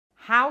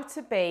How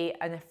to be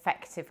an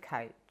effective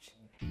coach.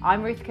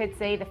 I'm Ruth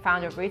Kudzi, the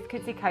founder of Ruth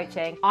Kudzi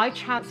Coaching. I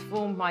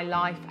transformed my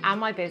life and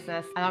my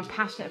business, and I'm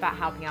passionate about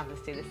helping others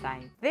do the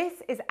same.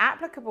 This is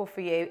applicable for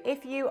you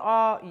if you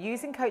are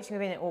using coaching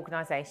within an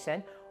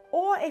organisation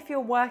or if you're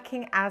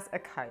working as a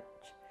coach.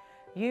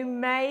 You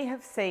may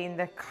have seen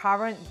the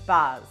current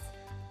buzz.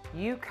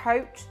 You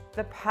coach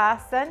the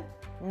person,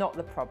 not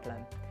the problem.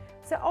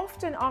 So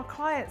often our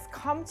clients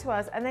come to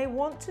us and they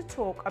want to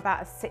talk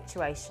about a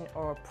situation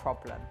or a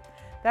problem.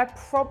 They're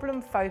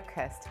problem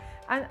focused,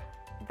 and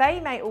they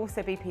may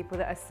also be people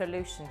that are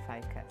solution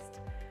focused.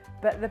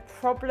 But the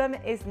problem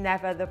is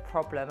never the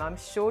problem. I'm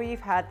sure you've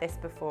heard this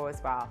before as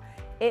well.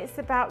 It's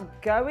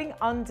about going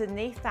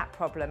underneath that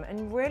problem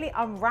and really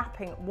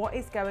unwrapping what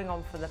is going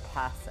on for the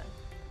person.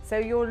 So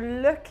you're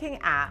looking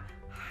at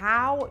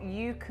how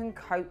you can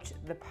coach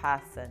the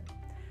person.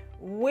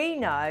 We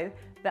know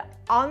that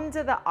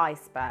under the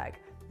iceberg,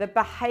 the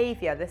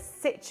behavior, the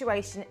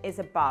situation is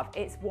above.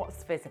 It's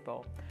what's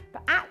visible.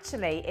 But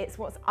actually, it's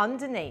what's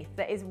underneath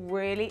that is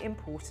really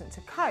important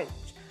to coach.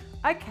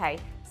 Okay,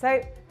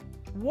 so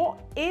what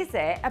is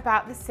it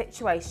about the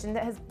situation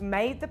that has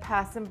made the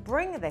person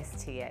bring this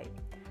to you?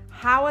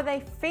 How are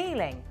they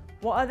feeling?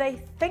 What are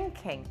they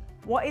thinking?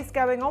 What is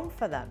going on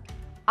for them?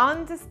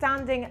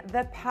 Understanding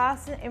the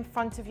person in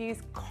front of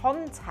you's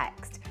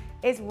context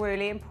is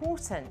really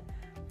important.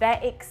 Their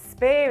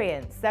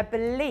experience, their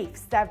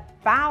beliefs, their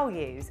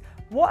values,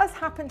 what has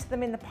happened to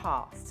them in the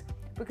past.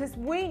 Because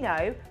we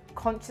know,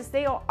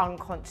 consciously or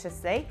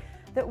unconsciously,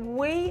 that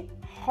we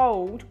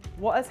hold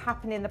what has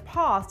happened in the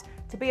past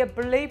to be a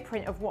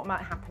blueprint of what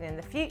might happen in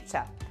the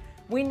future.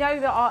 We know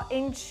that our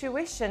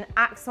intuition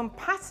acts on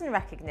pattern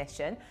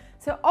recognition,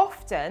 so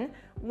often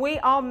we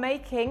are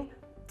making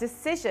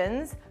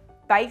decisions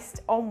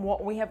based on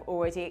what we have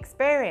already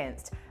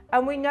experienced.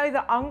 And we know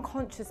that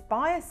unconscious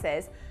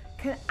biases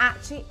can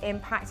actually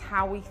impact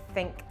how we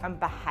think and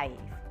behave.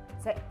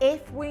 So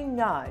if we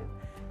know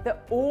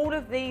that all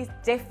of these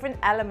different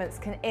elements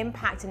can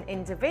impact an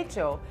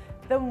individual,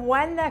 then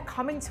when they're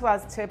coming to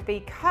us to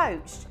be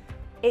coached,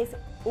 it's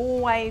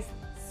always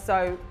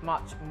so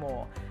much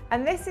more.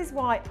 And this is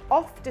why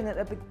often at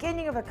the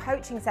beginning of a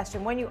coaching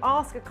session, when you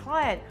ask a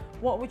client,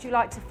 what would you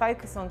like to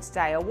focus on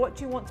today? Or what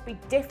do you want to be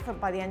different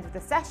by the end of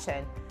the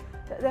session?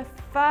 That the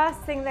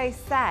first thing they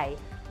say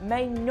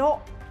may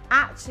not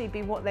actually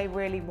be what they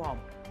really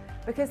want,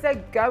 because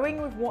they're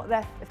going with what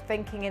they're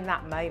thinking in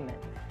that moment.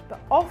 But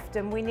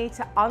often we need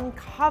to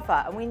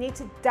uncover and we need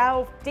to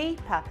delve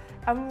deeper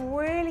and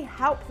really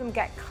help them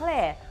get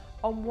clear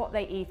on what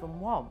they even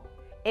want.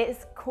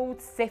 It's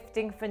called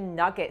sifting for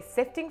nuggets,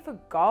 sifting for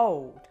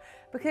gold,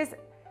 because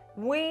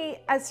we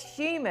as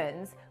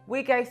humans,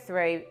 we go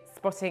through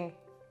spotting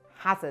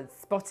hazards,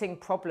 spotting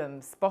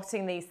problems,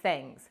 spotting these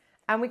things.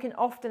 And we can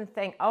often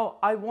think, oh,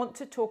 I want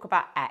to talk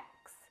about X.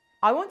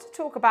 I want to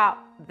talk about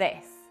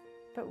this.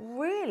 But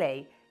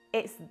really,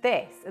 it's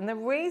this. And the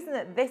reason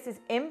that this is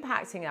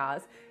impacting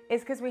us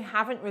is because we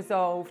haven't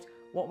resolved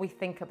what we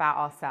think about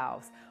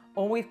ourselves,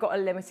 or we've got a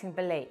limiting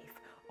belief,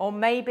 or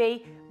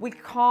maybe we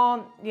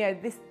can't,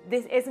 this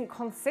isn't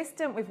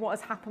consistent with what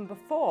has happened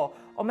before,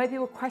 or maybe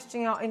we're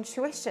questioning our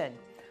intuition,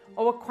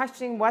 or we're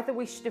questioning whether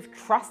we should have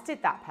trusted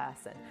that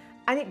person,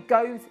 and it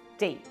goes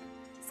deep.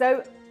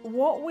 So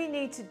what we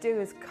need to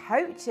do as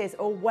coaches,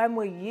 or when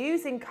we're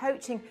using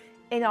coaching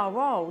in our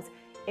roles,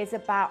 is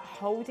about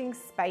holding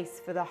space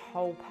for the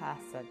whole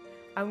person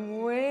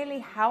and really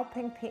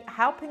helping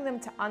them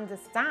to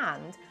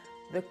understand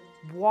the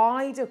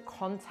wider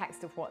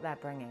context of what they're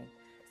bringing,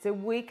 so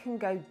we can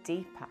go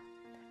deeper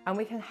and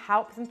we can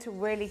help them to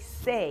really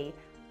see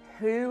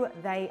who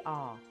they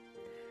are.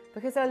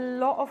 Because a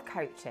lot of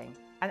coaching,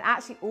 and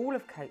actually all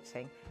of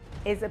coaching,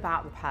 is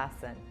about the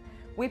person.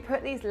 We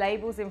put these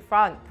labels in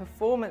front: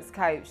 performance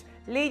coach,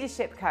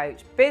 leadership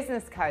coach,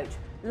 business coach,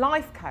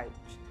 life coach.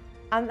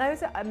 And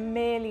those are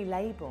merely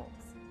labels.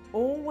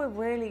 All we're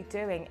really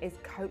doing is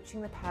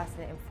coaching the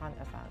person in front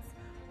of us,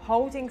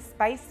 holding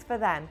space for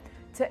them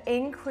to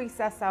increase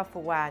their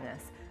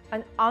self-awareness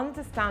and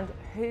understand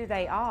who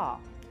they are,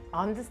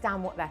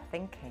 understand what they're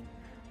thinking,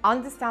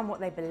 understand what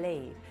they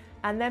believe,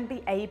 and then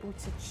be able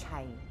to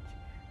change.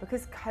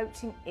 Because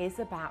coaching is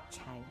about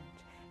change.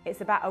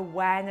 It's about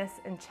awareness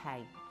and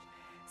change.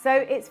 So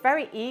it's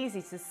very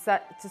easy to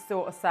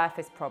sort a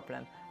surface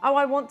problem. Oh,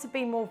 I want to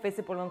be more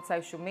visible on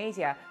social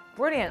media.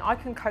 Brilliant, I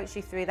can coach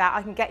you through that.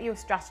 I can get you a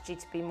strategy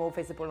to be more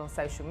visible on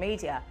social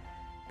media.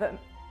 But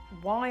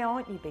why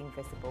aren't you being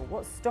visible?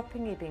 What's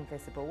stopping you being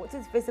visible? What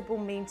does visible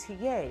mean to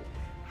you?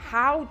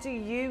 How do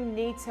you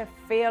need to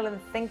feel and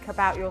think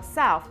about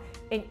yourself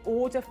in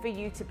order for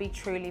you to be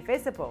truly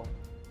visible?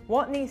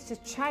 What needs to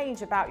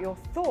change about your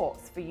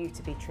thoughts for you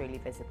to be truly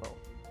visible?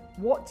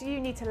 What do you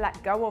need to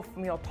let go of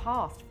from your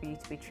past for you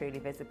to be truly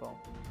visible?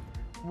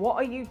 What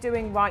are you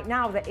doing right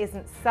now that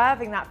isn't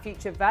serving that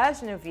future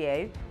version of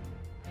you,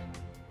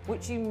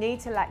 which you need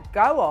to let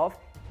go of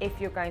if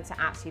you're going to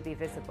actually be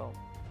visible?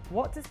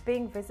 What does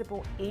being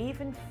visible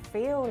even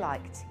feel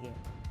like to you?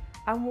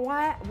 And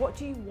what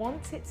do you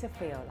want it to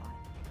feel like?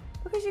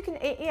 Because you can,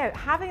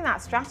 having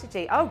that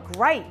strategy, oh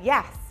great,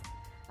 yes.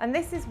 And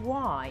this is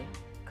why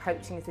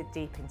coaching is a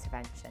deep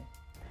intervention.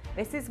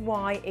 This is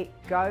why it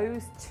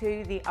goes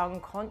to the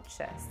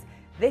unconscious.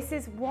 This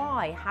is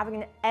why having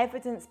an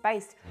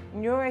evidence-based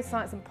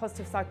neuroscience and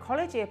positive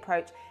psychology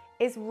approach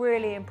is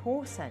really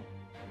important,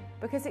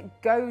 because it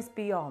goes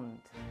beyond.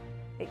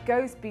 It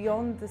goes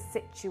beyond the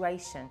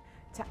situation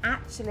to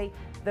actually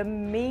the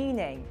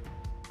meaning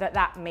that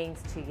that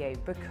means to you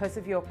because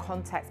of your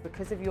context,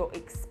 because of your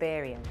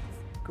experience.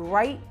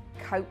 Great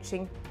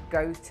coaching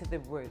goes to the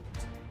root.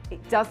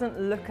 It doesn't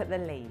look at the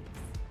leaves.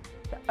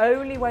 The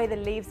only way the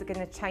leaves are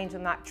going to change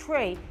on that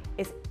tree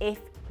is if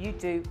you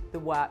do the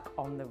work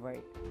on the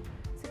root.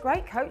 So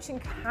great coaching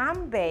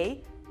can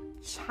be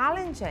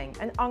challenging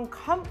and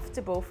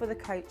uncomfortable for the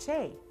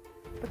coachee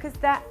because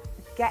they're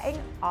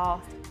getting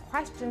asked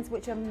questions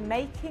which are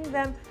making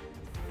them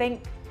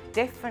think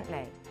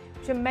differently,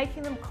 which are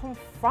making them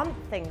confront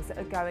things that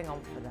are going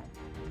on for them.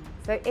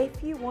 So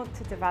if you want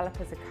to develop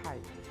as a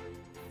coach,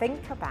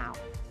 think about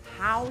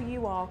how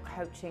you are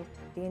coaching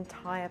the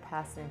entire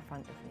person in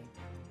front of you,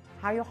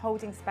 how you're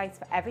holding space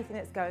for everything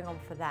that's going on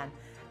for them,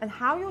 and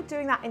how you're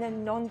doing that in a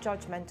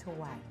non-judgmental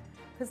way,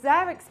 because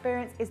their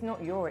experience is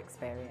not your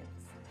experience.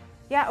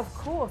 Yeah, of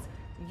course,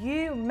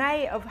 you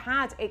may have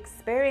had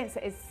experience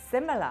that is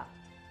similar,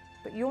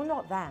 but you're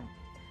not them.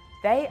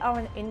 They are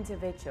an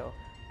individual,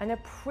 and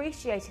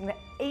appreciating that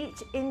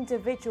each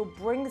individual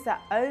brings their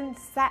own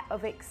set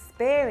of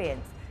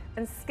experience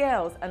and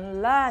skills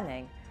and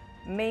learning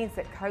means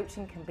that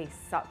coaching can be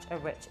such a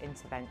rich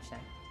intervention.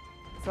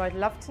 So I'd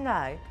love to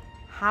know,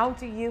 how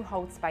do you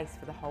hold space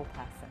for the whole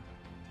person?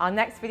 Our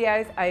next video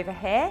is over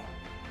here.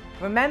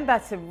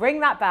 Remember to ring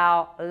that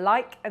bell,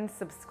 like and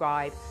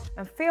subscribe,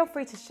 and feel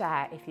free to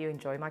share if you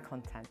enjoy my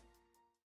content.